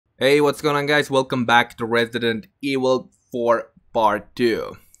Hey, what's going on guys? Welcome back to Resident Evil 4 Part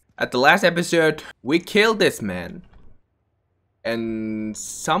 2. At the last episode, we killed this man. And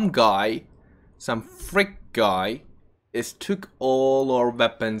some freak guy, took all our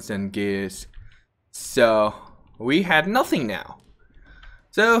weapons and gears. So, we had nothing now.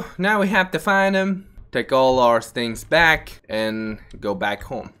 So, now we have to find him, take all our things back, and go back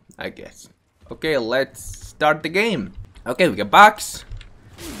home, I guess. Okay, let's start the game. Okay, we got box.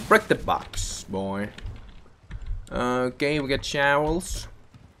 Break the box, boy. Okay, we got shovels,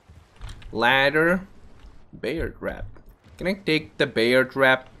 ladder, bear trap. Can I take the bear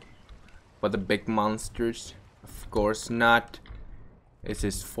trap for the big monsters? Of course not. This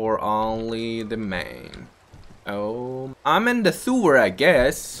is for only the main. Oh, I'm in the sewer, I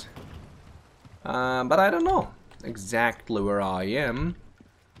guess. But I don't know exactly where I am.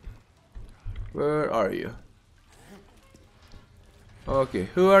 Where are you? Okay,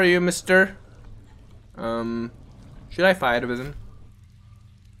 who are you, mister? Should I fight with him?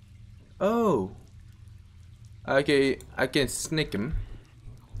 Oh. Okay, I can sneak him.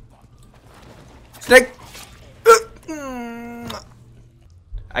 Sneak!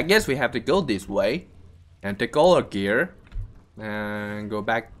 I guess we have to go this way and take all our gear and go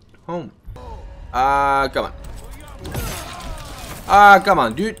back home. Come on. Come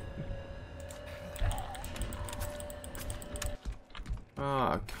on, dude.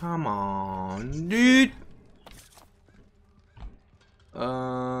 Oh, come on, dude.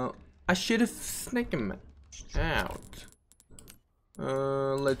 I should have snaked him out.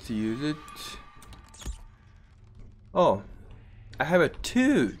 Let's use it. Oh, I have a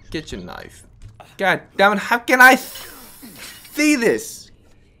 2 kitchen knife. God damn it, how can I see this?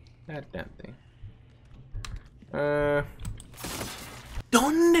 God damn thing.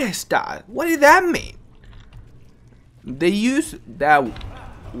 ¿Dónde está? What did that mean? They use that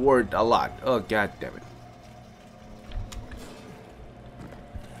word a lot. Oh, god damn it.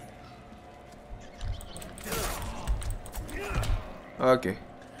 Okay.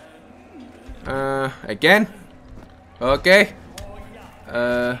 Again? Okay.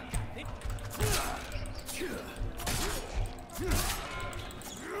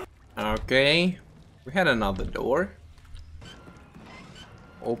 Okay. We had another door.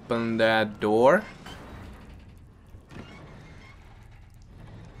 Open that door.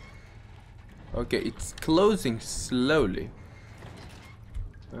 Okay, it's closing slowly.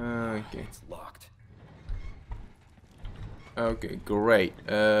 Okay. It's locked. Okay, great.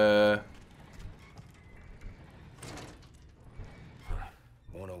 Won't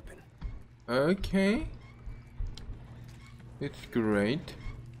open. Okay. It's great.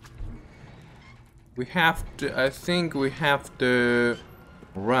 We have to, I think we have to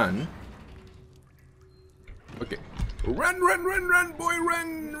run. Okay. Run, boy, run. Run, boy,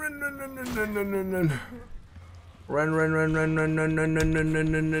 run.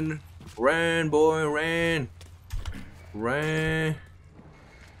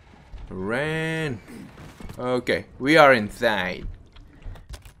 Okay, we are inside.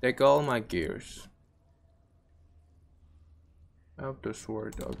 Take all my gears. Out the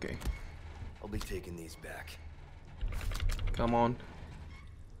sword, okay. I'll be taking these back. Come on.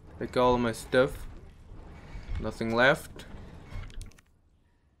 Take all my stuff. Nothing left.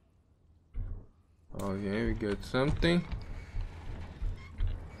 Okay, we got something.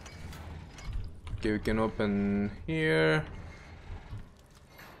 Okay, we can open here.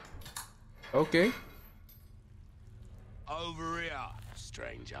 Okay. Over here,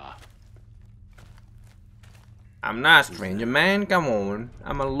 stranger. I'm not a stranger, man. Come on.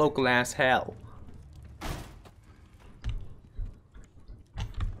 I'm a local as hell.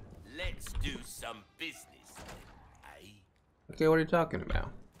 Let's do some business. Okay, what are you talking about?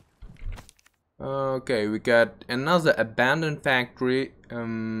 Okay, we got another abandoned factory.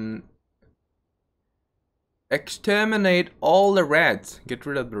 Exterminate all the rats. Get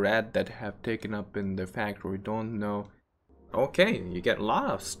rid of the rat that have taken up in the factory. Don't know. Okay, you get a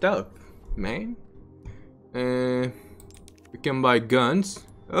lot of stuff, man. We can buy guns.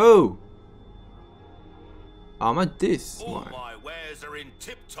 Oh! How much this All one? my wares are in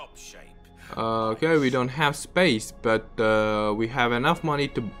tip-top shape. Okay, we don't have space, but we have enough money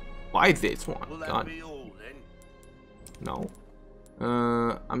to buy this one. Will that be all then? No.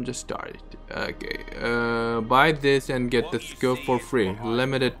 I'm just started. Okay. Buy this and get the scope for free.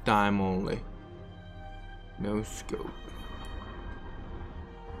 Limited time only. No scope.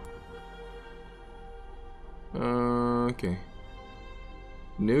 Okay.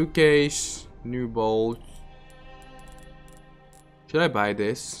 New case, new bolts. Should I buy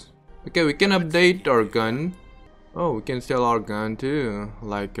this? Okay, we can update our gun. Oh, we can sell our gun too,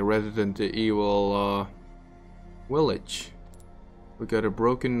 like a Resident Evil village. We got a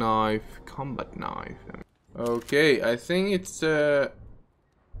broken knife, combat knife. Okay, I think it's okay,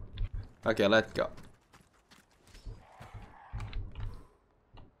 let's go.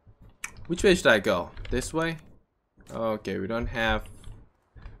 Which way should I go? This way? Okay, we don't have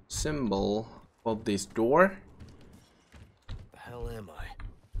symbol of this door. The hell am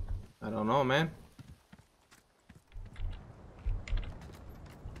I? I don't know, man.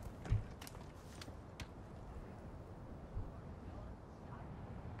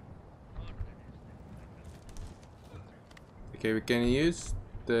 Okay, we can use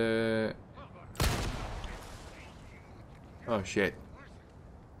the... Oh shit.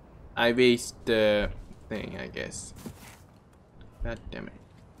 I waste the thing, I guess. God damn it.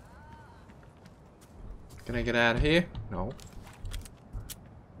 Can I get out of here? No.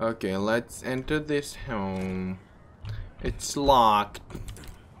 Okay, let's enter this home. It's locked.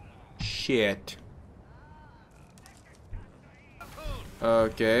 Shit.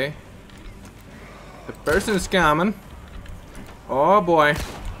 Okay. The person's coming. Oh boy.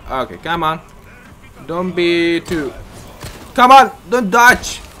 Okay, come on. Don't be too... Come on! Don't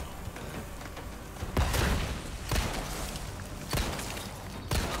dodge!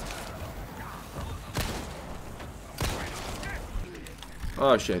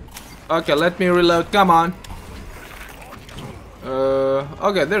 Oh shit. Okay, let me reload. Come on.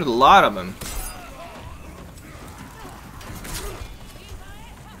 Okay, there's a lot of them.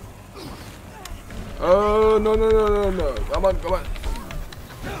 Oh no no no no no! Come on, come on.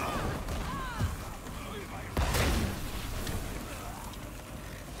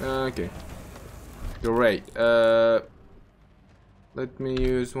 Okay. Great. Let me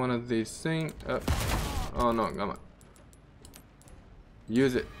use one of these things. Oh no, come on.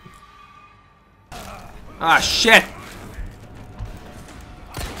 Use it. Ah shit!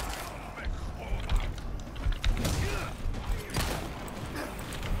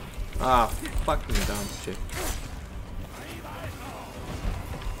 Ah, fucking dumb shit.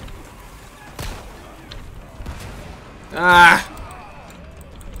 Ah!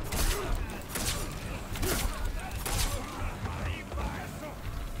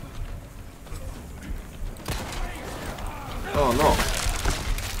 Oh no.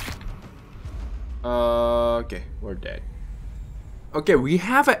 Okay, we're dead. Okay, we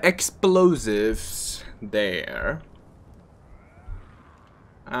have explosives there.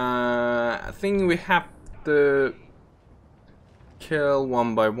 I think we have to kill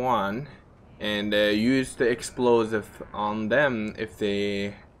one by one and use the explosive on them if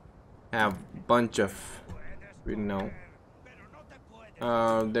they have a bunch of, we know.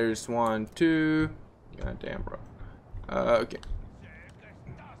 There's 1, 2. God damn, bro. Okay.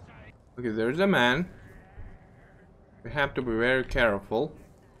 Okay, there's a man. We have to be very careful.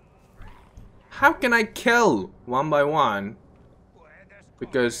 How can I kill one by one?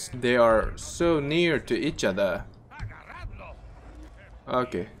 Because they are so near to each other.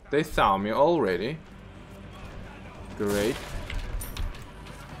 Okay, they saw me already. Great.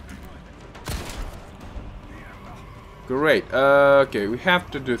 Great. Okay, we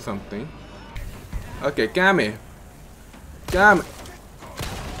have to do something. Okay, come here. Come.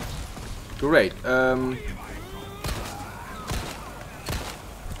 Great.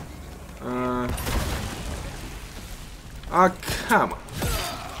 Oh, come on.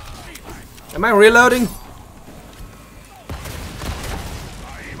 Am I reloading?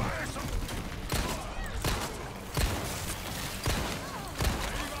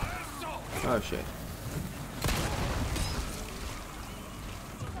 Oh shit.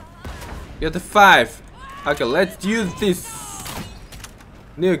 Get the 5. Okay, let's use this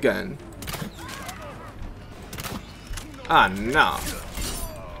new gun. Ah, no.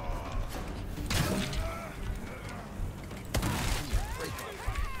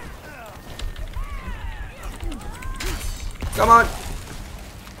 Come on.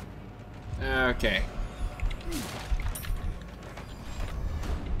 Okay.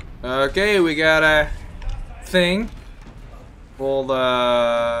 Okay, we got a thing for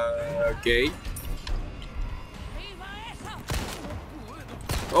the gate.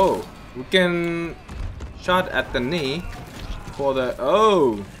 Oh, we can shot at the knee for the...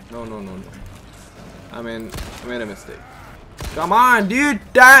 Oh, no, no, no, no. I mean, I made a mistake. Come on, dude,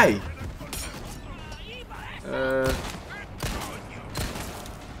 die!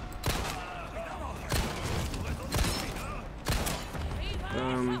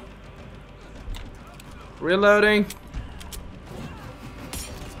 Reloading.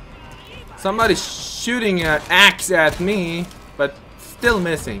 Somebody's shooting an axe at me, but still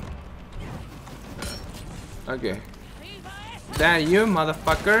missing. Okay. Is that you,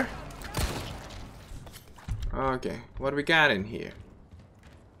 motherfucker? Okay, what we got in here?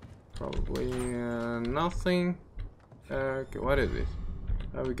 Probably nothing. Okay, what is this?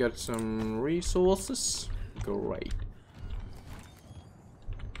 We got some resources. Great.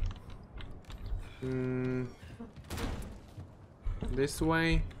 This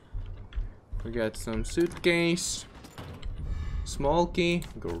way. We got some suitcase. Small key.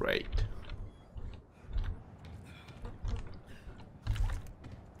 Great.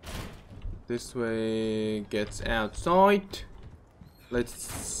 This way gets outside.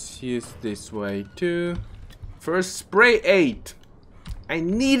 Let's use this way too. First spray 8. I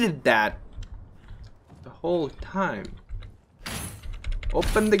needed that the whole time.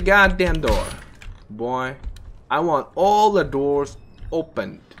 Open the goddamn door. Boy, I want all the doors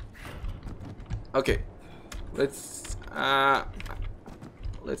opened. Okay. Let's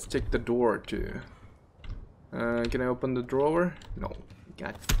check the door too. Can I open the drawer? No.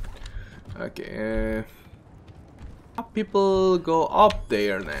 God. Okay. How people go up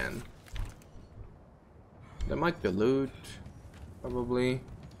there then? There might be loot. Probably.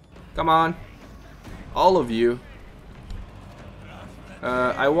 Come on. All of you.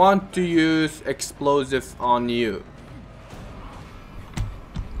 I want to use explosives on you.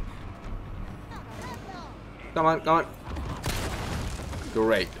 Come on, come on.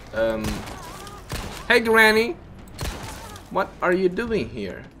 Great. Hey Granny. What are you doing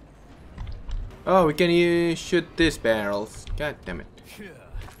here? Oh, we can shoot these barrels. God damn it.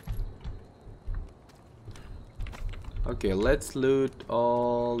 Okay, let's loot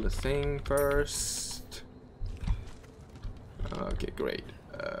all the thing first. Okay, great.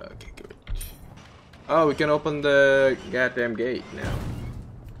 Okay, great. Oh, we can open the goddamn gate now.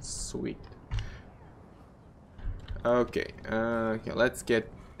 Sweet. Okay, okay, let's get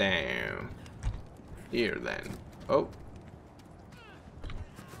down here then. Oh.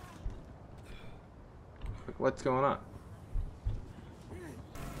 What's going on?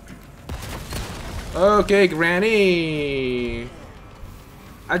 Okay, Granny.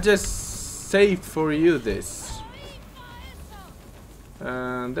 I just saved for you this.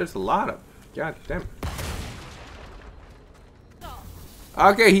 There's a lot of. God damn it.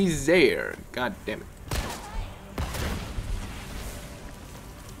 Okay, he's there. God damn it.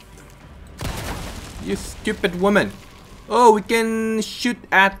 You stupid woman. Oh, we can shoot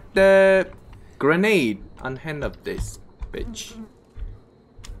at the grenade on hand of this bitch.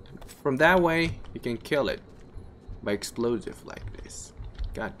 From that way, you can kill it by explosive like this.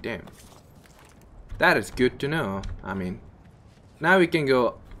 God damn. That is good to know. I mean, now we can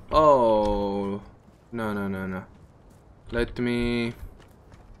go. Oh, no, no, no, no. Let me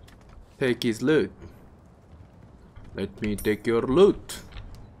take his loot. Let me take your loot.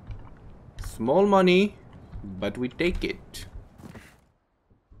 Small money, but we take it.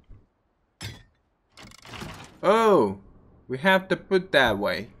 Oh, we have to put that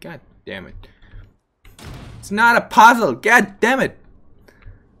way. God damn it. It's not a puzzle. God damn it.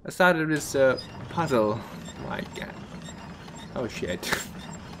 I thought it was a puzzle. My god. Oh shit.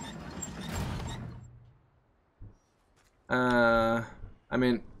 I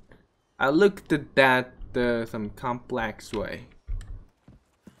mean, I looked at that some complex way.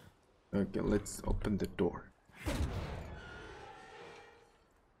 Okay, let's open the door.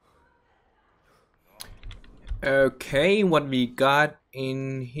 Okay, what we got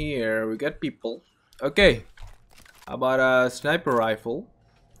in here? We got people. Okay, how about a sniper rifle?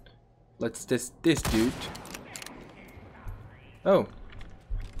 Let's test this dude. Oh,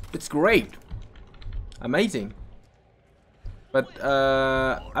 it's great, amazing. But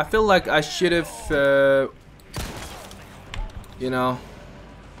I feel like I should have, you know,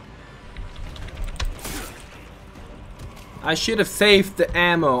 I should have saved the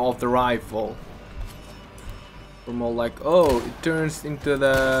ammo of the rifle. For more like, oh, it turns into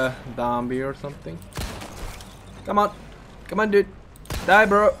the zombie or something. Come on, dude, die,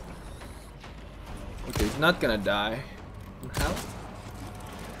 bro. Okay, he's not gonna die. How?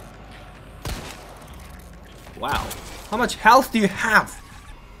 Wow, how much health do you have?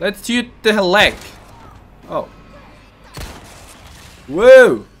 Let's shoot the leg. Oh.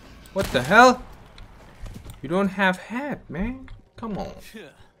 Whoa! What the hell? You don't have head, man. Come on.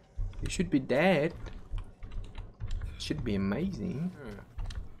 You should be dead. Should be amazing.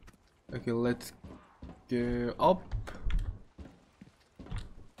 Okay, let's go up.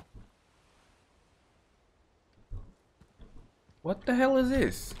 What the hell is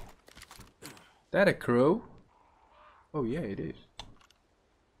this? That a crow? Oh yeah, it is.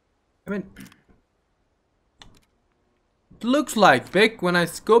 I mean, it looks like big. When I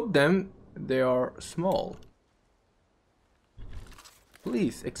scope them, they are small.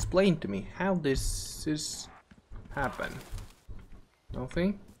 Please explain to me how this is happen.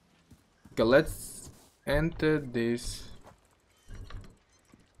 Nothing? Okay, let's enter this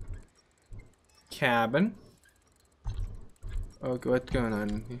cabin. Okay, what's going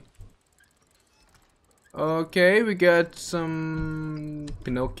on here? Okay, we got some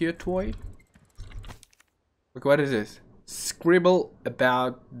Pinocchio toy. Look, what is this? Scribble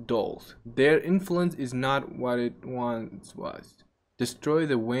about dolls. Their influence is not what it once was. Destroy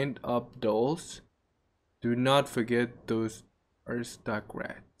the wind up dolls. Do not forget those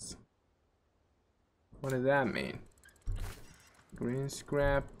aristocrats. What does that mean? Green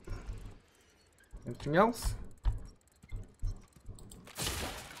scrap. Anything else?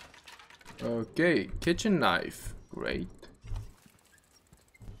 Okay, kitchen knife. Great.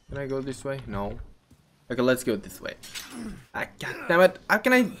 Can I go this way? No. Okay, let's go this way. Ah, God damn it. How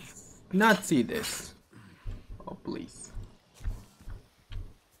can I not see this? Oh, please.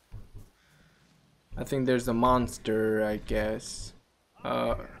 I think there's a monster, I guess.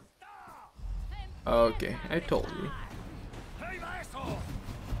 Okay, I told you.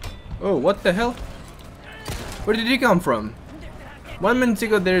 Oh, what the hell? Where did he come from? 1 minute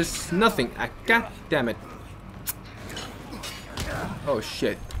ago, there's nothing. Ah, God damn it. Oh,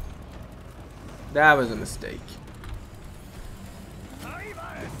 shit. That was a mistake.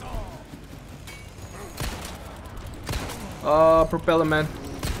 Oh, propeller man.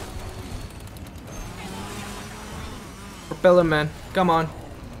 Propeller man, come on.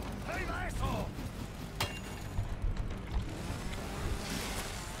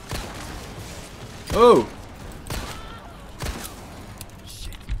 Oh.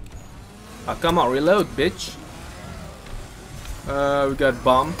 Oh, come on, reload, bitch. We got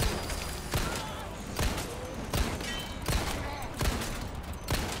bomb.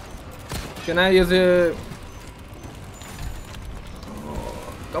 Can I use it?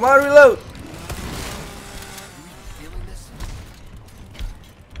 Oh, come on, reload.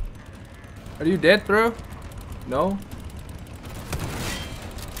 Are you dead, bro? No?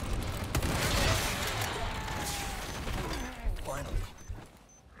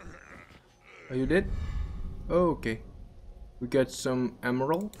 Are you dead? Oh, okay. We got some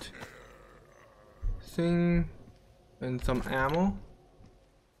emerald thing and some ammo.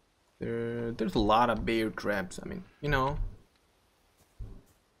 There's a lot of bear traps. I mean, you know.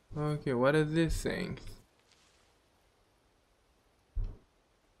 Okay, what is this thing?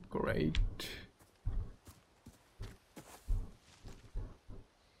 Great.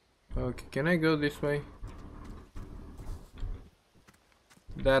 Okay, can I go this way?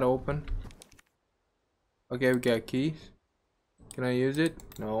 That open? Okay, we got keys. Can I use it?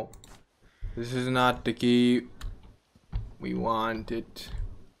 No. This is not the key we wanted.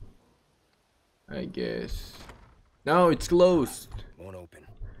 I guess. No, it's closed. Won't open.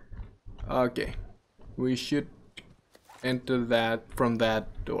 Okay. We should enter that from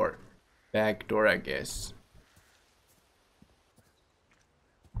that door. Back door, I guess.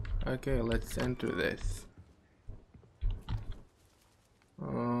 Okay, let's enter this.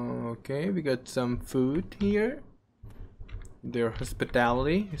 Okay, we got some food here. Their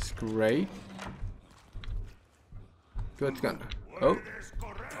hospitality is great. What's gonna? Oh.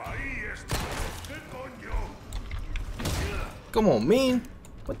 Come on, man.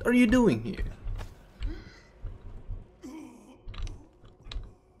 What are you doing here?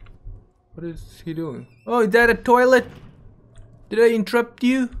 What is he doing? Oh, is that a toilet? Did I interrupt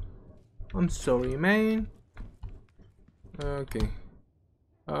you? I'm sorry, man. Okay.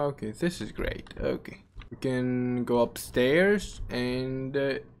 Okay, this is great. Okay. We can go upstairs and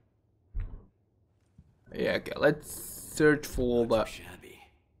yeah, okay, let's search for the Shabby.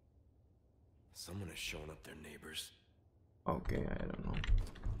 Someone has shown up their neighbors. Okay, I don't know.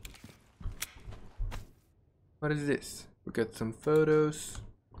 What is this? We got some photos.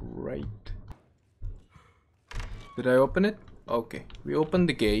 Great. Did I open it? Okay, we opened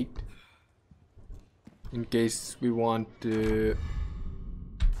the gate in case we want to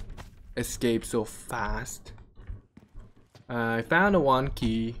escape so fast. I found a one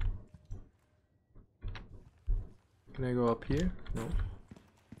key. Can I go up here? No.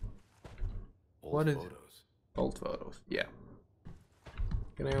 What is it? Old photos, yeah.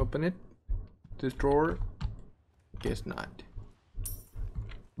 Can I open it? This drawer? Guess not.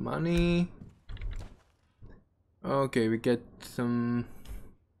 Money. Okay, we get some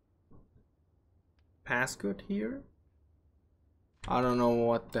passcode here. I don't know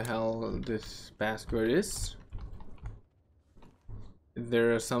what the hell this passcode is. Is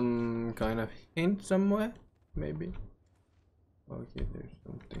there some kind of hint somewhere? Maybe. Okay, there's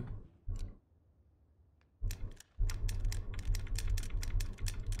something.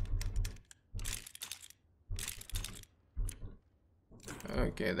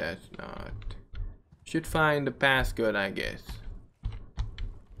 Okay, that's not. Should find the passcode, I guess.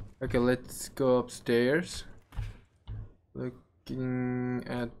 Okay, let's go upstairs. Looking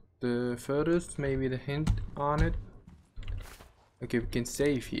at the photos, maybe the hint on it. Okay, we can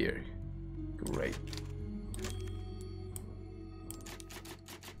save here. Great.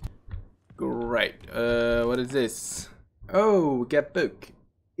 Great. What is this? Oh, get book.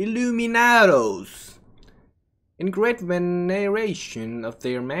 Illuminados. In great veneration of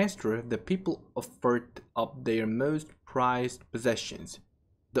their master, the people offered up their most prized possessions.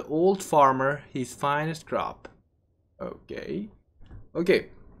 The old farmer, his finest crop. Okay. Okay.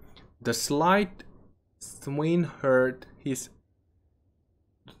 The slight swineherd, his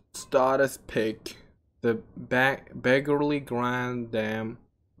stoutest pig. The beggarly grandam,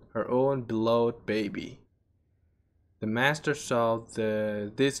 her own beloved baby. The master saw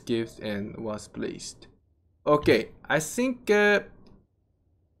this gift and was pleased. Okay, I think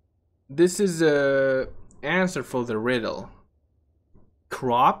this is a answer for the riddle.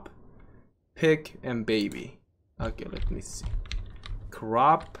 Crop, pig, and baby. Okay, let me see.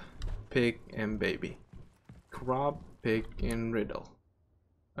 Crop, pig, and baby. Crop, pig, and riddle.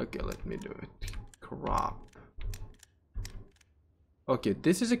 Okay, let me do it. Crop. Okay,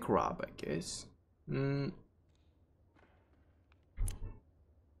 this is a crop, I guess.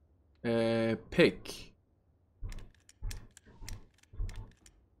 Pig.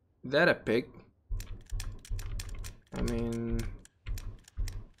 Is that a pig? I mean,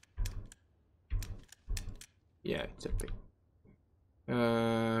 yeah, it's a pig.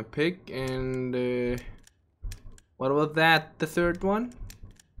 Pig and what was that? The third one?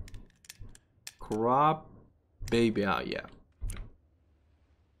 Crop, baby. Oh yeah.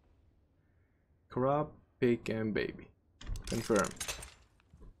 Crop, pig, and baby. Confirm.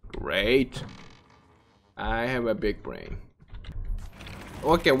 Great. I have a big brain.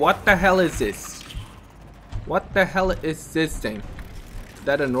 Okay, what the hell is this? What the hell is this thing? Is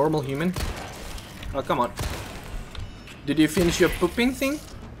that a normal human? Oh, come on. Did you finish your pooping thing?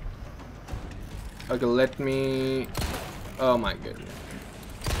 Okay, let me... Oh my goodness.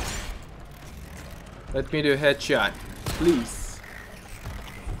 Let me do a headshot, please.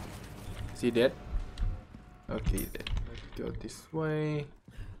 Is he dead? Okay, he's dead. Let's go this way.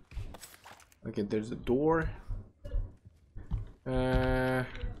 Okay, there's a door.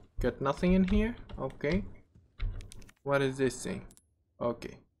 Got nothing in here. Okay. What is this thing?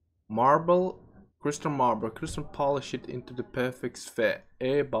 Okay. Marble, crystal marble. Crystal polish it into the perfect sphere.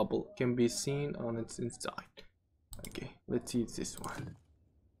 Air bubble can be seen on its inside. Okay, let's use this one.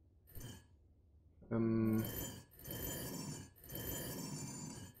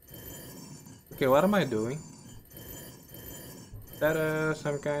 Okay, what am I doing? Is that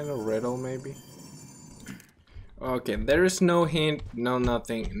some kind of riddle maybe? Okay, there is no hint, no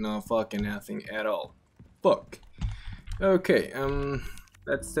nothing, no fucking nothing at all. Fuck. Okay,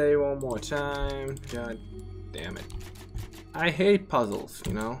 let's say one more time. God damn it. I hate puzzles,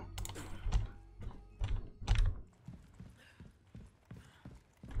 you know?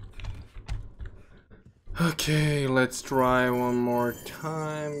 Okay, let's try one more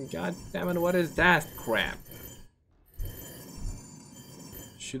time. God damn it, what is that crap?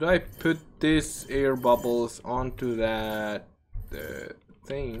 Should I put this air bubbles onto that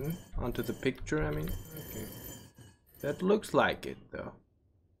thing? Onto the picture, I mean? Okay. That looks like it though.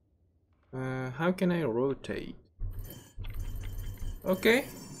 How can I rotate? Okay.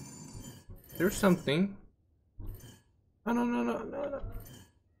 There's something. Oh, no.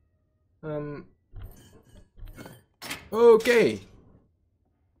 Okay.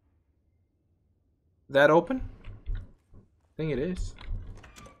 That open? I think it is.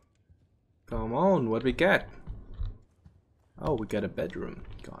 Come on, what we got? Oh, we got a bedroom.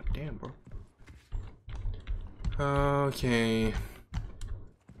 God damn, bro. Okay.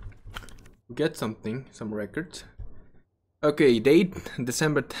 We get something, some records. Okay, date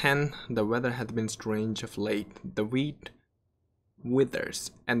December 10. The weather had been strange of late. The wheat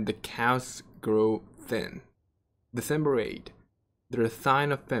withers and the cows grow thin. December 8. There's a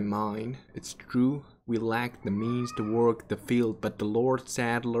sign of famine. It's true, we lack the means to work the field, but the Lord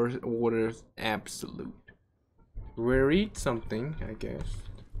Saddler's orders absolute. We read something, I guess.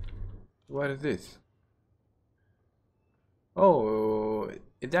 What is this? Oh,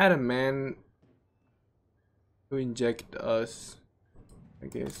 is that a man who injected us? I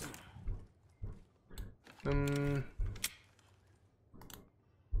guess. Okay,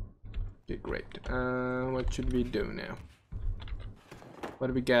 great. What should we do now? What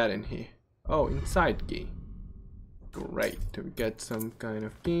do we got in here? Oh, inside key. Great. We got some kind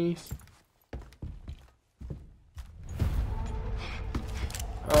of keys.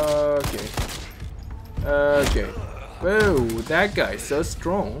 Okay. Okay. Whoa, that guy's so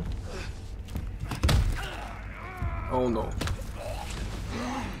strong. Oh no.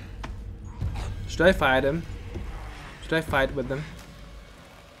 Should I fight him? Should I fight with him?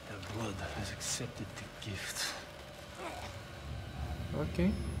 The blood has accepted the gift.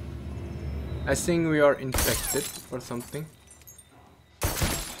 Okay. I think we are infected or something.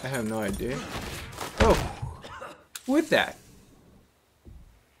 I have no idea. Oh! Who is that?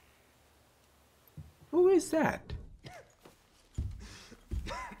 Who is that?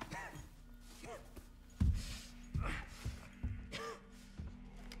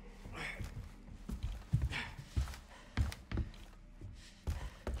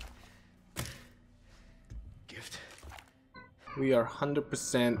 Gift? We are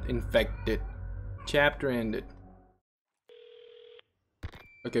 100% infected. Chapter ended.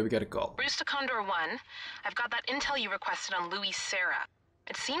 Okay, we got a call. Bruce to Condor 1. I've got that intel you requested on Louis Serra.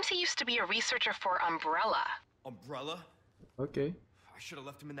 It seems he used to be a researcher for Umbrella. Umbrella? Okay. I should have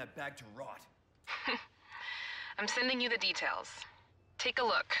left him in that bag to rot. I'm sending you the details. Take a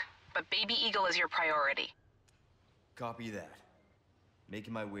look, but Baby Eagle is your priority. Copy that.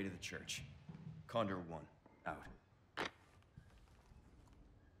 Making my way to the church. Condor 1, out.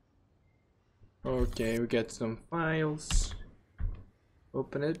 Okay, we got some files.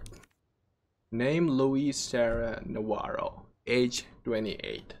 Open it. Name Louis Sarah Navarro. Age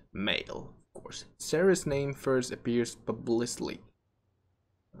 28. Male, of course. Sarah's name first appears publicly.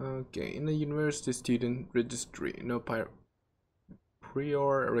 Okay, in the university student registry, no prior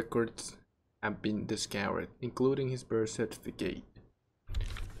records have been discovered, including his birth certificate.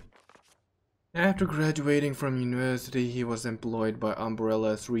 After graduating from university, he was employed by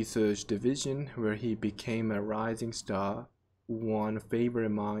Umbrella's research division, where he became a rising star who won favor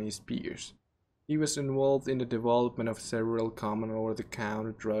among his peers. He was involved in the development of several common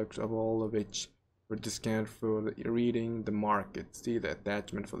over-the-counter drugs, of all of which were discounted for reading the market. See the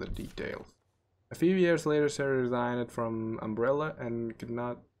attachment for the details. A few years later, Sarah resigned from Umbrella and could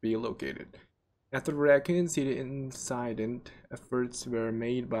not be located. After the Raccoon City incident, efforts were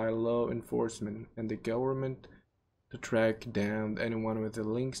made by law enforcement and the government to track down anyone with the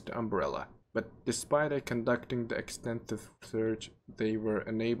links to Umbrella. But despite conducting the extensive search, they were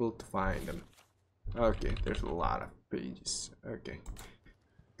unable to find them. Okay, there's a lot of pages. Okay,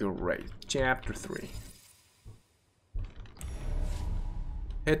 great. Chapter 3.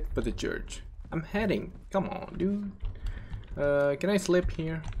 Head for the church. I'm heading. Come on, dude. Can I slip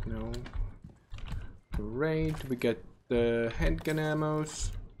here? No. Great. We got the handgun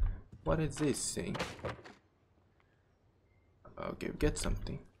ammos. What is this thing? Okay, we get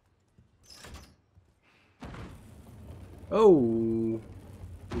something. Oh,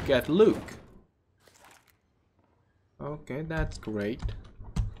 we got Luke. Okay, that's great.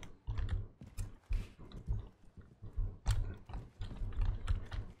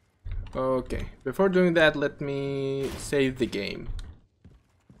 Okay, before doing that, let me save the game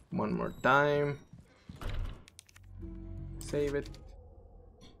one more time. Save it.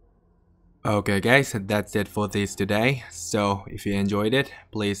 Okay guys, that's it for this today. So if you enjoyed it,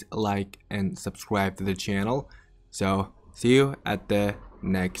 please like and subscribe to the channel. So see you at the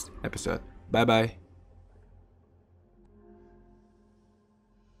next episode. Bye bye.